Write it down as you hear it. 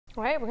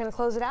All right, we're going to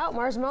close it out.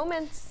 Mars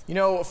Moments. You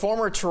know,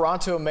 former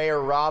Toronto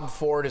Mayor Rob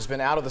Ford has been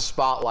out of the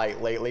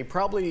spotlight lately.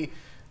 Probably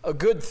a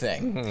good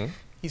thing.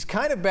 He's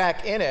kind of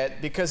back in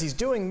it because he's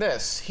doing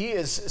this. He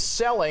is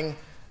selling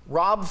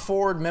Rob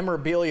Ford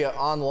memorabilia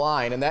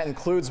online, and that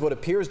includes what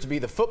appears to be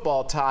the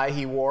football tie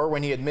he wore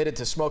when he admitted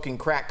to smoking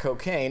crack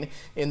cocaine.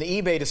 In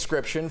the eBay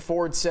description,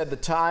 Ford said the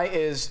tie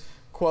is,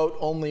 quote,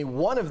 only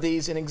one of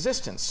these in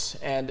existence,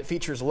 and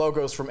features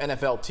logos from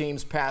NFL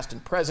teams past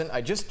and present.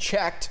 I just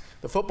checked.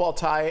 The football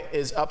tie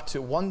is up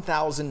to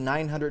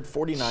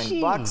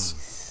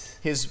 $1,949.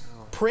 His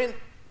print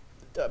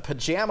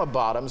pajama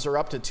bottoms are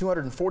up to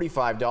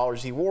 $245.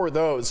 He wore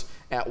those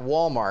at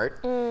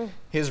Walmart.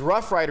 His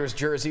Rough Riders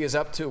jersey is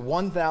up to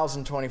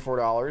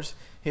 $1,024.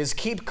 His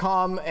Keep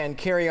Calm and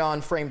Carry On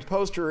framed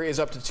poster is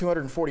up to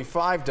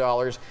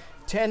 $245.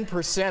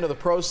 10% of the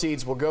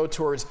proceeds will go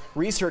towards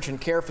research and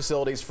care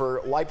facilities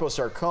for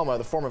liposarcoma,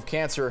 the form of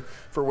cancer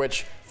for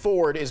which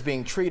Ford is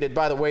being treated.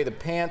 By the way, the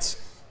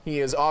pants he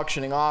is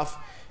auctioning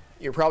off,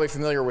 you're probably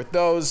familiar with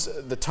those.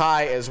 The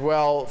tie as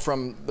well,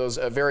 from those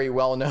very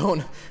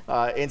well-known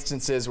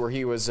instances where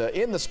he was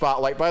in the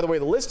spotlight. By the way,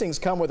 the listings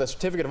come with a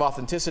certificate of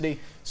authenticity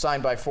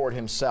signed by Ford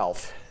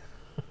himself.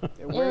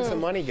 Where does the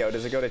money go?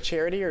 Does it go to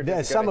charity or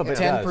does it some go of to it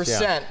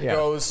 10% Yeah.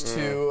 goes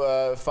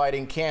to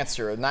fighting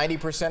cancer.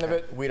 90% of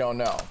it, we don't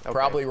know.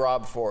 Probably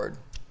Rob Ford.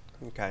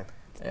 Okay.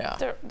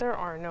 Yeah. There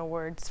are no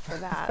words for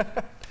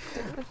that.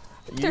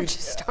 There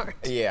just aren't.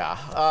 Yeah.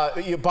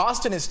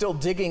 Boston is still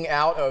digging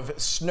out of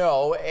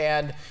snow,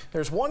 and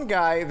there's one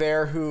guy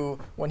there who,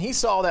 when he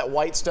saw that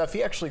white stuff,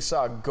 he actually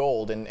saw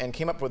gold and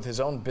came up with his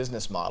own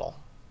business model.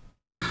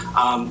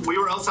 We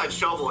were outside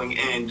shoveling,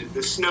 and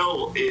the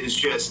snow is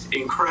just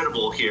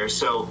incredible here.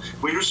 So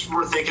we just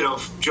were thinking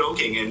of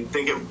joking and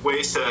thinking of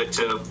ways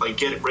to like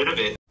get rid of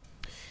it.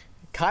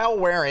 Kyle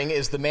Waring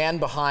is the man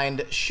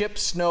behind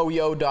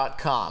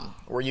ShipSnowYo.com,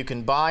 where you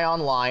can buy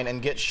online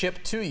and get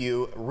shipped to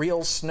you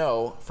real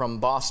snow from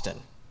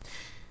Boston.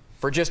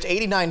 For just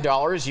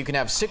 $89, you can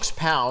have 6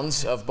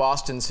 pounds of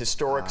Boston's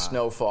historic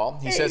snowfall.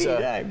 He says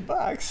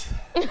 $89.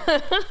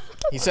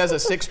 He says a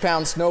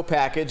 6-pound snow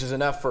package is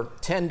enough for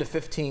 10 to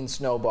 15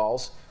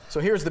 snowballs. So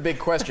here's the big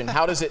question.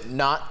 How does it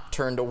not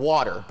turn to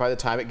water by the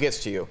time it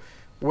gets to you?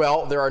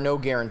 Well, there are no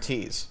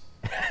guarantees.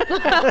 For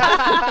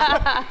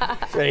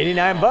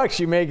 $89,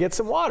 you may get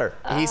some water.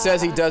 He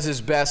says he does his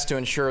best to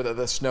ensure that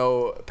the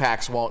snow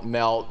packs won't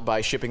melt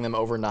by shipping them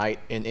overnight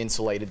in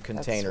insulated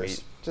containers. That's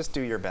sweet. Just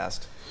do your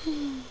best.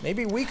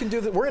 Maybe we can do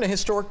that. We're in a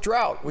historic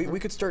drought. We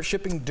could start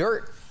shipping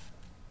dirt.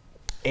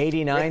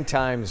 89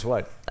 times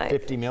what?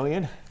 50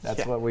 million?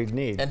 That's what we'd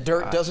need. And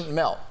dirt doesn't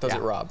melt, does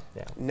it, Rob?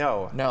 Yeah.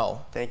 No.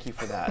 No. Thank you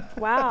for that.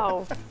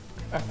 Wow.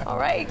 All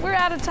right, we're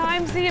out of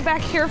time. See you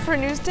back here for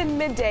Newston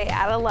midday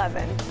at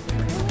 11.